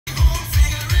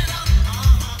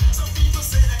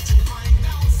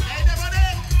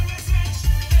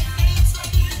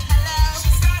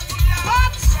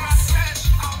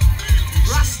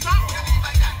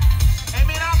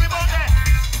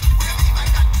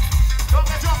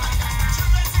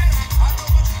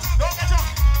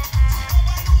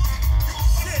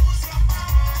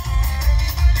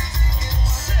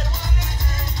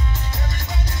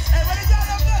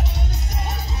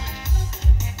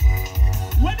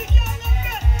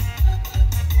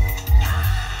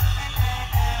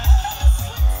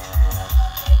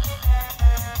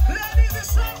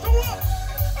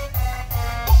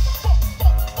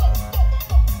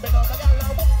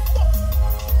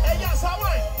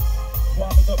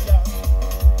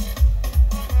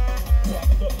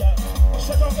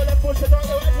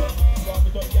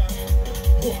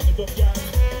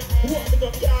Walk it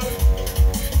up, y'all.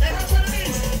 And that's what it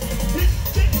is. Dip,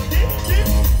 dip, dip, dip.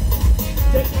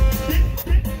 Dip, dip,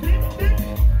 dip, dip, dip.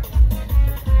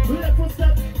 Left foot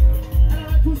step. And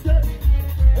right foot step.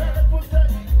 Left foot step.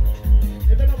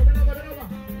 Bend over, bend over, bend over.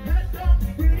 Head down,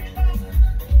 bring it down.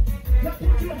 Now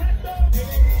put your head down.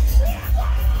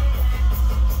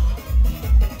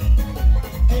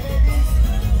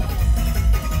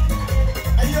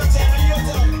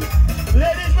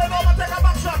 Ladies, bend over, take a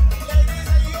back shot.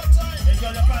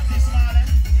 Enjoy the practice, man.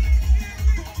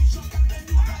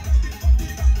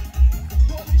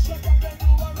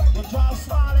 Good job,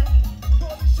 Smiley.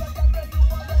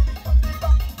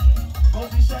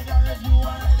 Position your head, you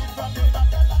are ready from the back.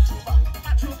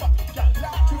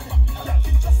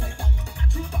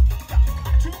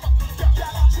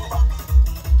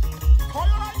 How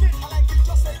you like it? I like it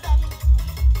just like that.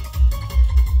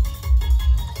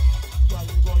 Girl,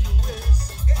 you go your ways.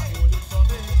 I hold it for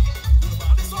me. You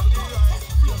got the right,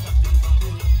 you got the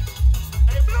body.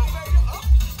 Hey, Blue, baby, up.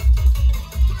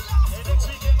 Hey, the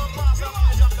chick in my pass, I'm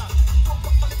gonna jump down. Come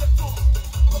up, let it go.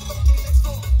 Come up to the next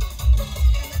door. Come up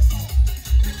to the next door.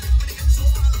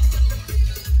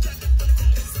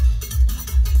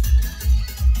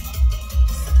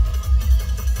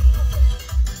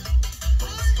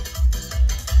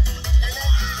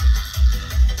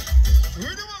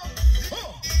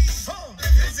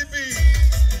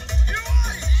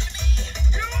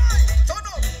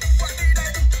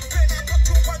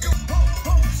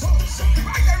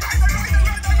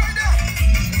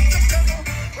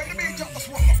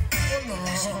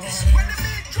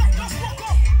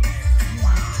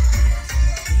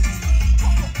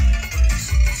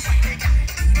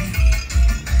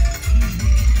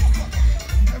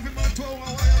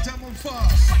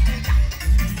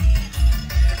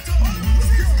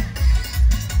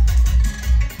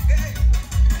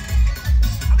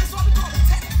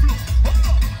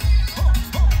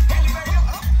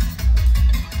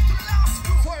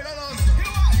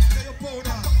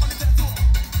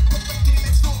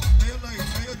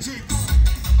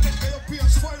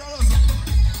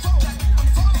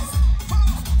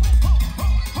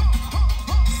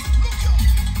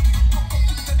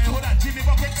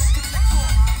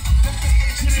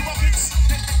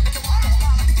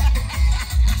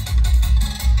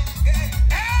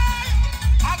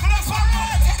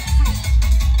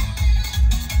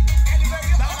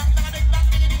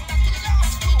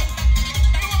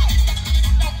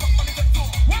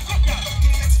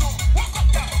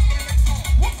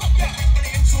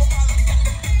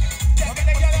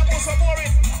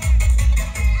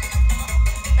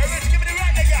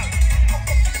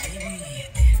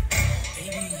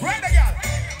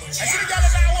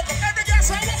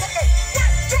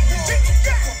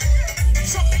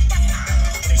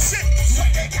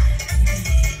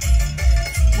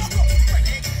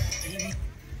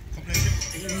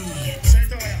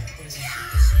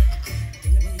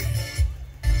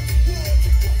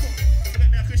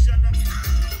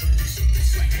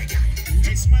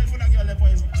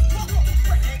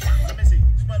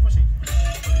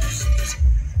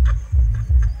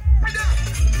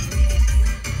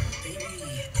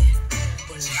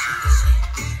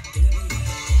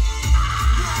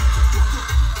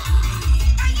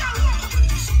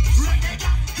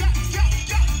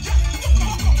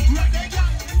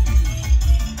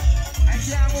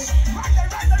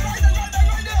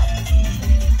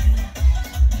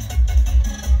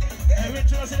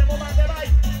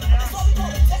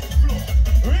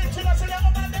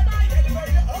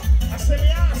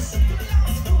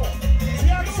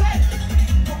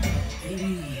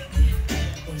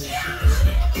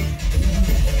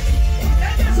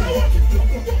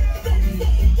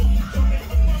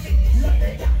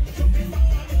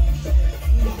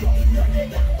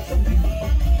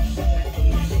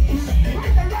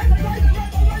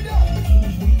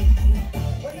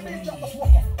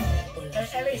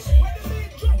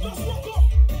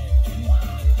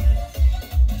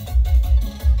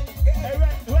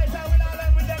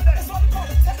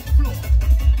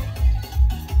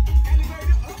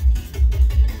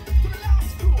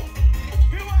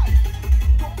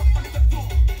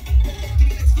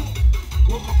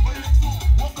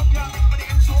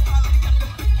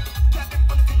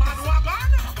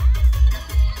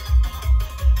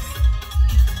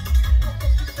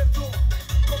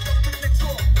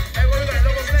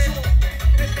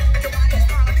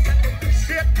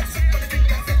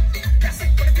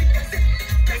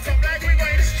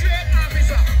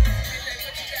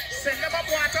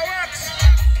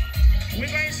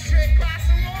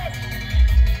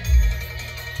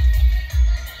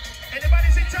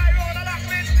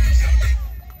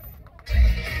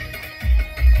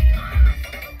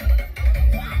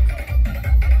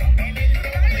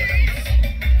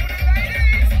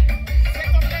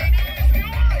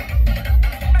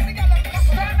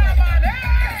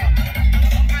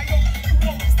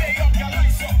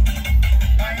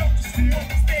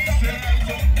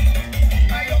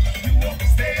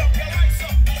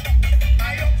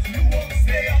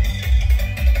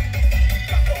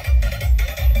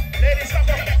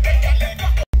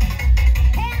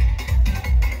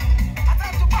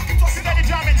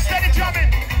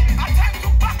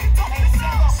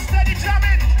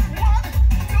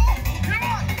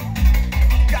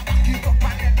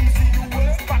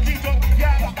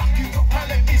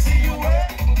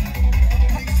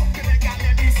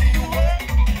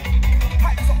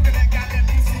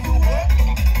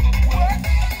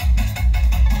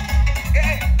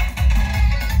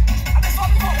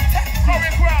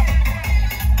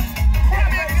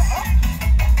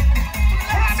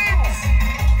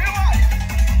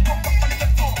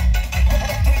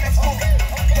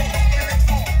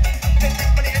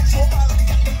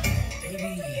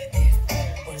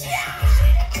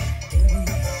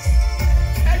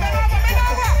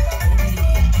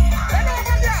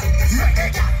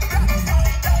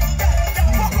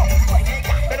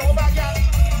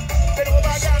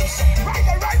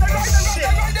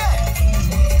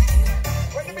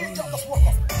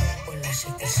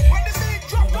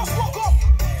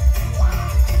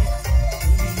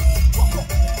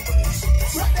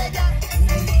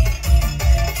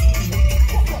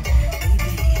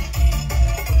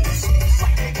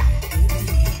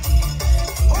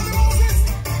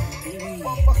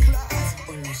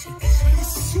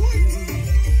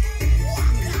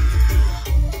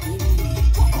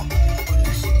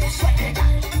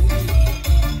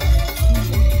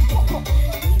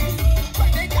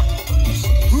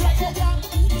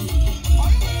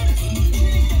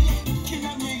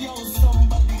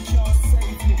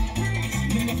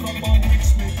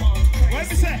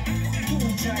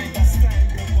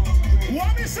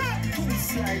 sir.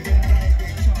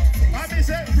 I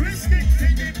say, brisket,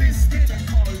 thingy biscuit.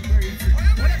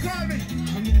 What you call me?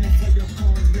 I'm in the for your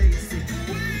corn racing.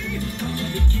 Come to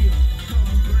the kill,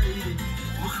 come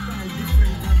braided.